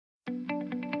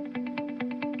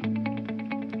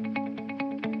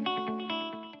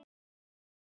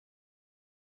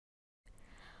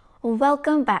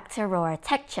Welcome back to Aurora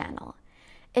Tech Channel.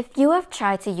 If you have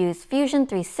tried to use Fusion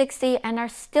 360 and are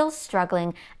still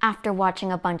struggling after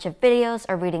watching a bunch of videos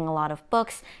or reading a lot of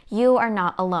books, you are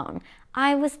not alone.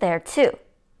 I was there too.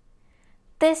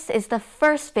 This is the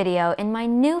first video in my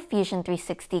new Fusion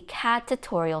 360 CAD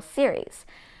tutorial series.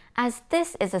 As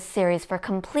this is a series for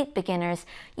complete beginners,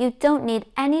 you don't need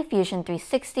any Fusion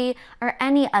 360 or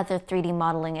any other 3D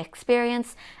modeling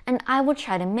experience, and I will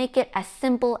try to make it as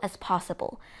simple as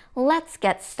possible. Let's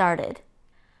get started.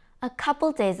 A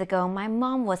couple days ago, my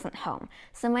mom wasn't home,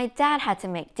 so my dad had to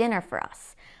make dinner for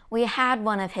us. We had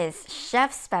one of his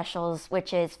chef specials,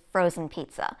 which is frozen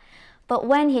pizza. But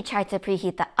when he tried to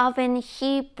preheat the oven,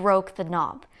 he broke the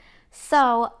knob.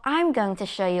 So I'm going to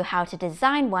show you how to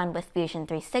design one with Fusion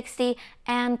 360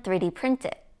 and 3D print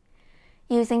it.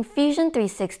 Using Fusion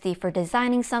 360 for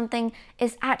designing something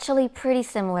is actually pretty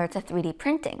similar to 3D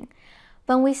printing.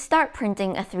 When we start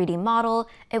printing a 3D model,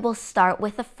 it will start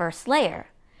with the first layer.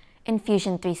 In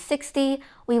Fusion 360,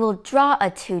 we will draw a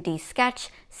 2D sketch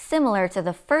similar to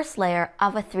the first layer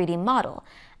of a 3D model,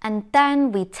 and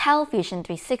then we tell Fusion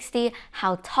 360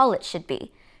 how tall it should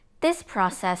be. This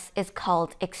process is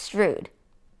called Extrude.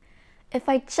 If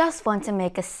I just want to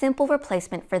make a simple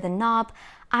replacement for the knob,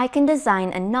 I can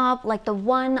design a knob like the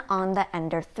one on the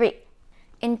Ender 3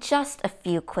 in just a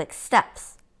few quick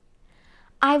steps.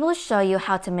 I will show you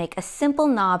how to make a simple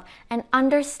knob and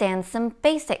understand some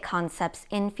basic concepts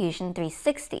in Fusion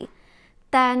 360.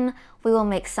 Then we will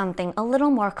make something a little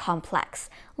more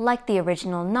complex, like the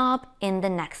original knob in the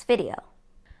next video.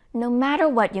 No matter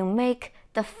what you make,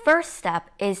 the first step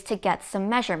is to get some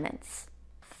measurements.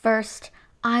 First,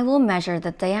 I will measure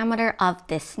the diameter of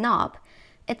this knob.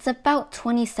 It's about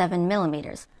 27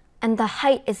 millimeters, and the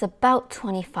height is about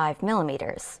 25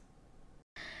 millimeters.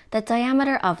 The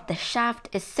diameter of the shaft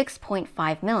is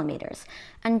 6.5 millimeters,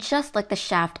 and just like the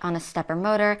shaft on a stepper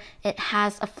motor, it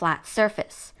has a flat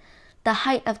surface. The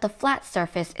height of the flat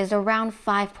surface is around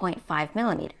 5.5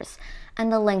 millimeters,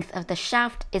 and the length of the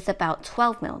shaft is about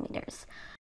 12 millimeters.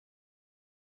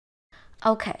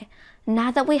 Okay,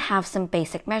 now that we have some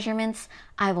basic measurements,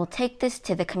 I will take this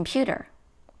to the computer.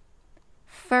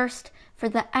 First, for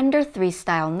the Ender 3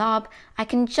 style knob, I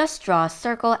can just draw a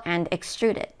circle and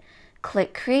extrude it.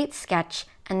 Click Create Sketch,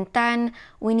 and then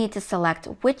we need to select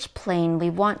which plane we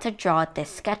want to draw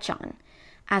this sketch on.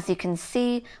 As you can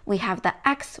see, we have the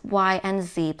X, Y, and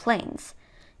Z planes.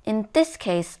 In this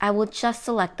case, I will just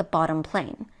select the bottom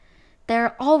plane. There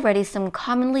are already some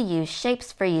commonly used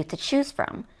shapes for you to choose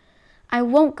from. I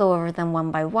won't go over them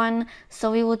one by one,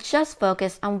 so we will just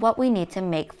focus on what we need to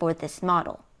make for this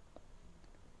model.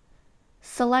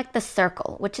 Select the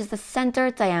circle, which is the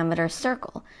center diameter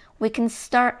circle. We can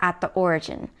start at the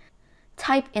origin.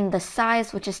 Type in the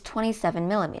size, which is 27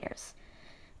 millimeters.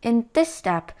 In this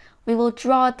step, we will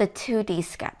draw the 2D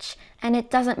sketch, and it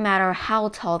doesn't matter how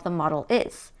tall the model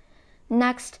is.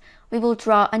 Next, we will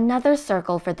draw another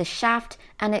circle for the shaft,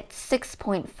 and it's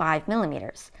 6.5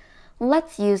 millimeters.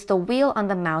 Let's use the wheel on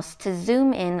the mouse to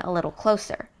zoom in a little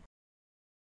closer.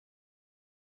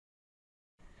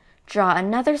 Draw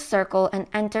another circle and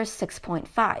enter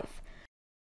 6.5.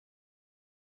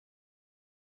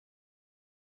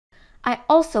 I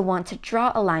also want to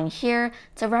draw a line here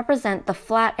to represent the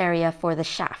flat area for the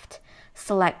shaft.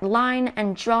 Select Line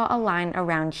and draw a line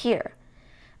around here.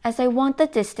 As I want the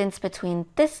distance between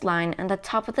this line and the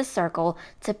top of the circle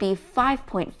to be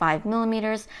 5.5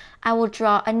 millimeters, I will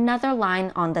draw another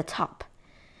line on the top.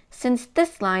 Since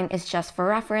this line is just for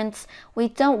reference, we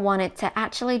don't want it to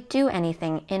actually do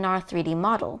anything in our 3D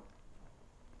model.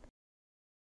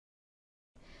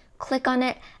 Click on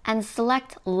it and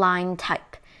select Line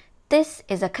Type. This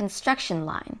is a construction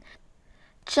line.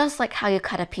 Just like how you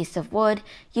cut a piece of wood,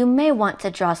 you may want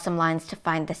to draw some lines to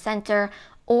find the center,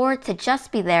 or to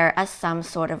just be there as some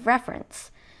sort of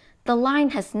reference. The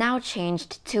line has now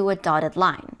changed to a dotted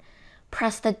line.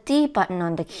 Press the D button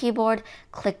on the keyboard,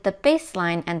 click the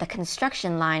baseline and the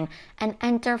construction line, and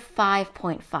enter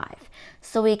 5.5.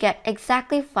 So we get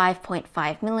exactly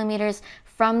 5.5 millimeters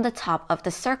from the top of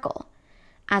the circle.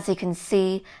 As you can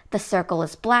see, the circle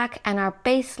is black and our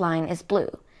baseline is blue.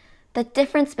 The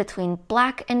difference between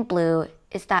black and blue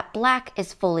is that black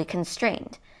is fully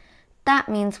constrained. That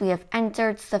means we have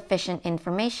entered sufficient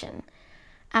information.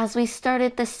 As we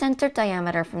started the center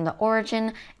diameter from the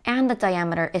origin and the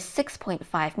diameter is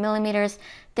 6.5 millimeters,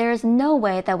 there is no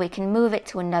way that we can move it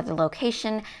to another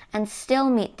location and still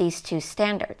meet these two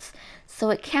standards, so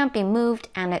it can't be moved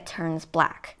and it turns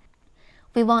black.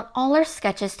 We want all our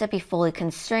sketches to be fully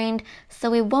constrained so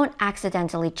we won't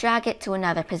accidentally drag it to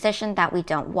another position that we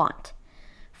don't want.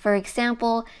 For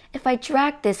example, if I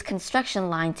drag this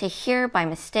construction line to here by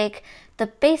mistake, the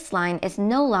baseline is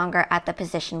no longer at the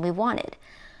position we wanted.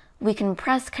 We can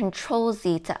press Ctrl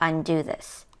Z to undo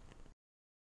this.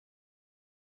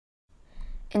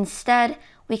 Instead,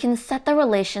 we can set the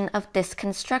relation of this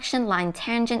construction line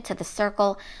tangent to the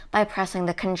circle by pressing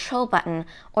the Control button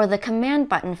or the Command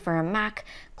button for a Mac,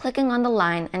 clicking on the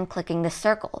line and clicking the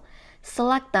circle.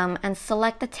 Select them and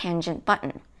select the tangent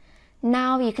button.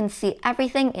 Now you can see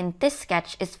everything in this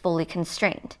sketch is fully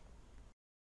constrained.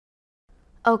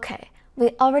 Okay, we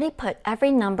already put every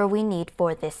number we need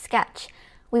for this sketch.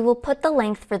 We will put the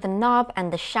length for the knob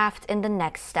and the shaft in the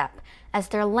next step, as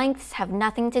their lengths have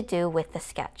nothing to do with the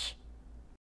sketch.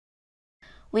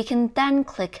 We can then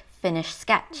click Finish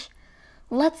Sketch.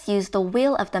 Let's use the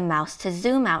wheel of the mouse to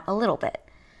zoom out a little bit.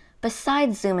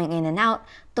 Besides zooming in and out,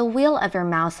 the wheel of your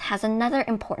mouse has another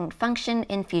important function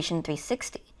in Fusion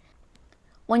 360.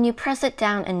 When you press it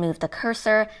down and move the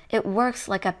cursor, it works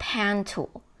like a pan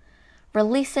tool.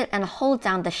 Release it and hold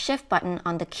down the Shift button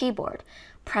on the keyboard.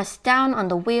 Press down on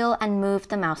the wheel and move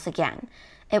the mouse again.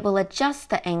 It will adjust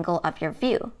the angle of your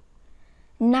view.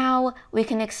 Now we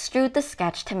can extrude the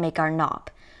sketch to make our knob.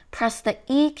 Press the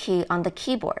E key on the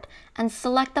keyboard and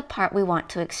select the part we want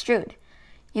to extrude.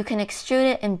 You can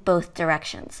extrude it in both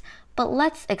directions, but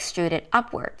let's extrude it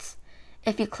upwards.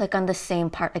 If you click on the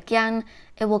same part again,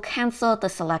 it will cancel the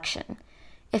selection.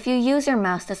 If you use your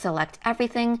mouse to select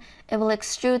everything, it will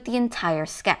extrude the entire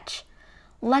sketch.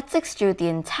 Let's extrude the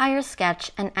entire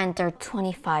sketch and enter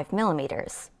 25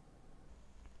 millimeters.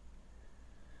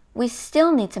 We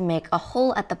still need to make a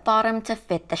hole at the bottom to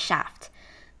fit the shaft.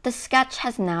 The sketch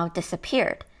has now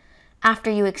disappeared. After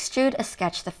you extrude a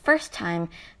sketch the first time,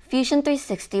 Fusion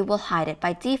 360 will hide it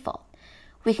by default.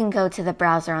 We can go to the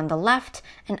browser on the left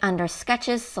and under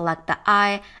Sketches select the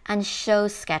eye and show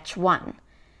Sketch 1.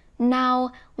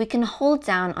 Now we can hold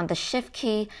down on the Shift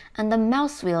key and the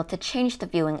mouse wheel to change the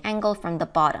viewing angle from the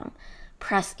bottom.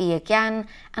 Press E again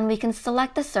and we can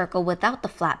select the circle without the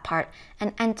flat part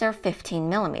and enter 15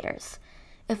 millimeters.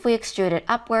 If we extrude it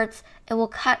upwards, it will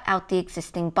cut out the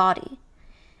existing body.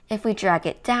 If we drag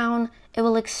it down, it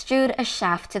will extrude a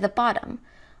shaft to the bottom.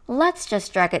 Let's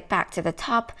just drag it back to the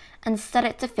top and set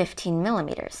it to 15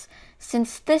 millimeters.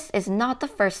 Since this is not the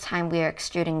first time we are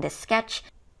extruding this sketch,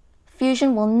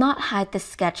 Fusion will not hide this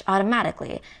sketch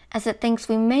automatically, as it thinks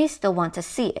we may still want to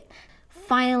see it.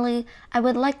 Finally, I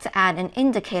would like to add an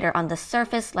indicator on the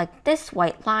surface like this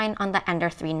white line on the Ender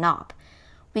 3 knob.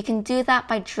 We can do that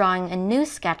by drawing a new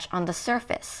sketch on the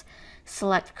surface.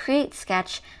 Select Create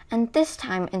Sketch, and this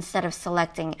time instead of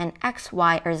selecting an X,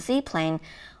 Y, or Z plane,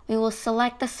 we will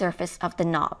select the surface of the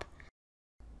knob.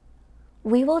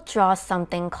 We will draw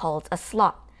something called a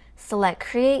slot. Select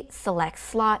Create, select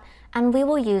Slot, and we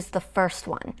will use the first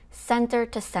one, Center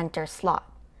to Center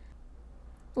Slot.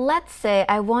 Let's say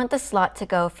I want the slot to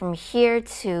go from here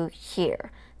to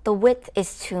here. The width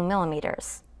is 2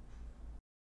 millimeters.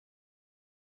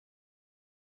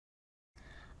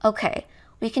 Okay,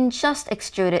 we can just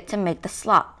extrude it to make the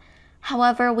slot.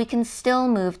 However, we can still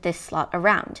move this slot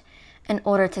around. In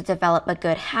order to develop a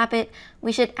good habit,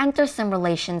 we should enter some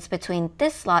relations between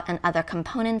this slot and other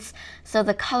components so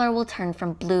the color will turn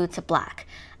from blue to black,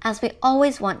 as we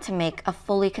always want to make a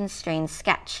fully constrained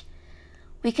sketch.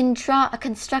 We can draw a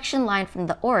construction line from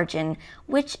the origin,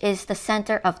 which is the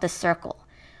center of the circle.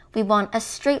 We want a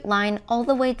straight line all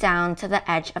the way down to the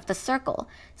edge of the circle,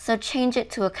 so change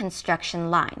it to a construction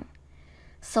line.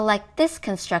 Select this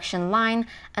construction line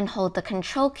and hold the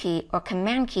Control key or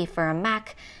Command key for a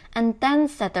Mac, and then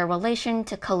set their relation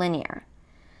to collinear.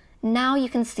 Now you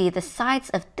can see the sides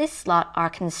of this slot are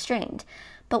constrained,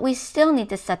 but we still need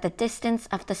to set the distance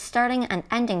of the starting and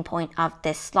ending point of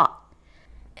this slot.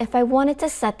 If I wanted to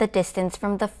set the distance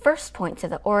from the first point to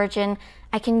the origin,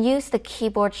 I can use the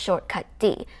keyboard shortcut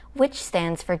D, which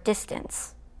stands for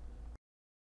distance.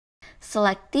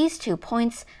 Select these 2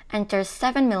 points, enter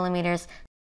 7 millimeters.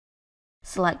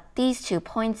 Select these 2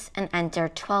 points and enter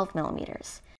 12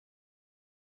 millimeters.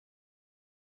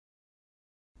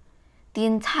 The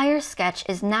entire sketch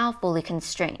is now fully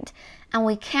constrained, and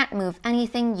we can't move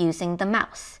anything using the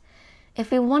mouse.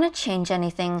 If we want to change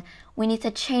anything, we need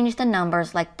to change the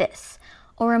numbers like this,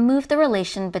 or remove the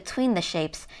relation between the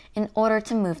shapes in order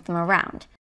to move them around.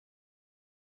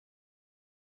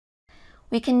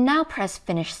 We can now press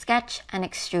Finish Sketch and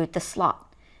extrude the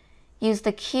slot. Use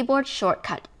the keyboard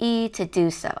shortcut E to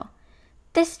do so.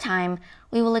 This time,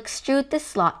 we will extrude this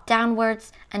slot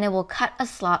downwards and it will cut a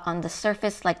slot on the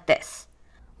surface like this.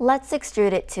 Let's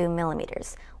extrude it 2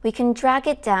 millimeters. We can drag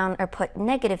it down or put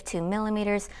 -2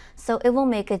 millimeters so it will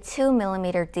make a 2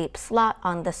 millimeter deep slot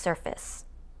on the surface.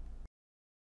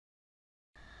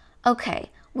 Okay,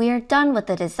 we are done with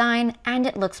the design and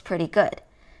it looks pretty good.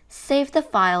 Save the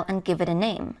file and give it a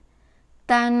name.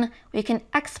 Then we can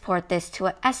export this to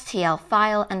a STL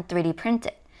file and 3D print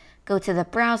it. Go to the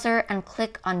browser and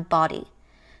click on Body.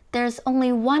 There's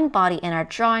only one body in our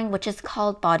drawing, which is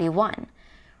called Body 1.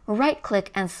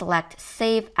 Right-click and select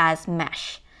Save as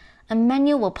Mesh. A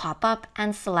menu will pop up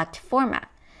and select Format.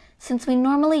 Since we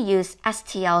normally use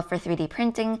STL for 3D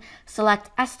printing,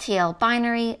 select STL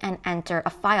binary and enter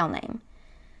a file name.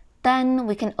 Then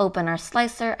we can open our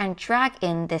slicer and drag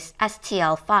in this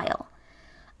STL file.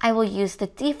 I will use the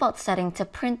default setting to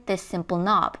print this simple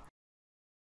knob.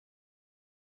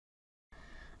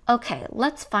 Okay,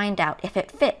 let's find out if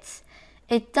it fits.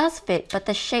 It does fit, but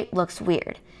the shape looks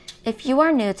weird. If you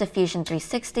are new to Fusion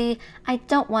 360, I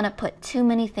don't want to put too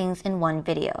many things in one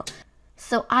video.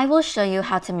 So I will show you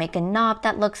how to make a knob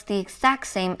that looks the exact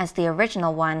same as the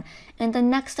original one in the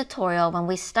next tutorial when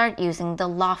we start using the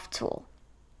Loft tool.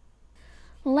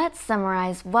 Let's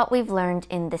summarize what we've learned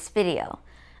in this video.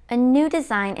 A new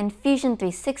design in Fusion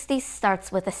 360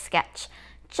 starts with a sketch,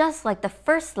 just like the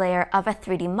first layer of a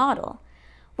 3D model.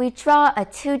 We draw a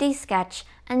 2D sketch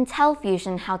and tell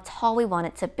Fusion how tall we want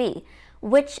it to be,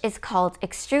 which is called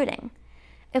extruding.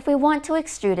 If we want to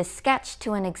extrude a sketch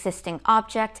to an existing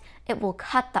object, it will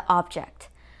cut the object.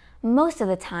 Most of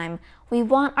the time, we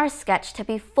want our sketch to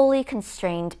be fully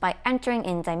constrained by entering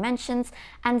in dimensions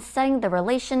and setting the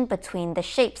relation between the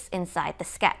shapes inside the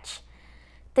sketch.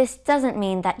 This doesn't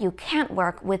mean that you can't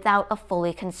work without a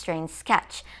fully constrained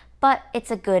sketch, but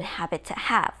it's a good habit to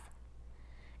have.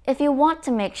 If you want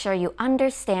to make sure you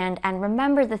understand and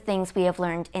remember the things we have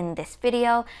learned in this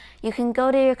video, you can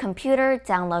go to your computer,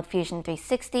 download Fusion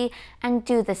 360, and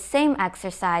do the same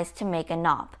exercise to make a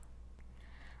knob.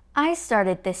 I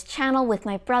started this channel with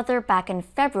my brother back in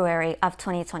February of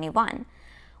 2021.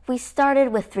 We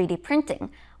started with 3D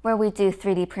printing, where we do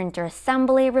 3D printer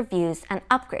assembly, reviews, and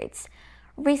upgrades.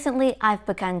 Recently, I've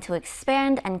begun to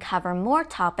expand and cover more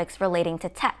topics relating to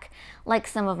tech, like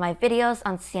some of my videos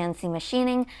on CNC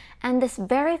machining and this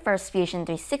very first Fusion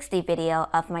 360 video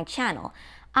of my channel.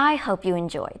 I hope you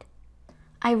enjoyed.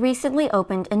 I recently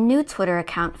opened a new Twitter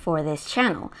account for this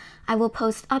channel. I will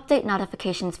post update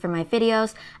notifications for my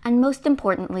videos, and most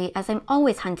importantly, as I'm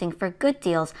always hunting for good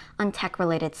deals on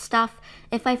tech-related stuff,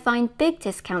 if I find big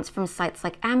discounts from sites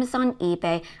like Amazon,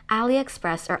 eBay,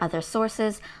 AliExpress, or other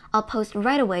sources, I'll post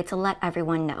right away to let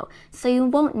everyone know, so you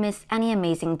won't miss any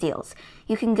amazing deals.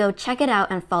 You can go check it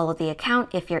out and follow the account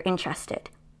if you're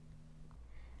interested.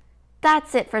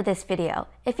 That's it for this video.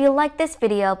 If you like this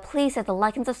video, please hit the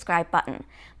like and subscribe button.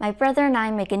 My brother and I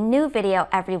make a new video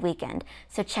every weekend,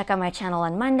 so check out my channel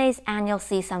on Mondays and you'll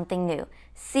see something new.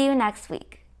 See you next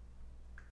week.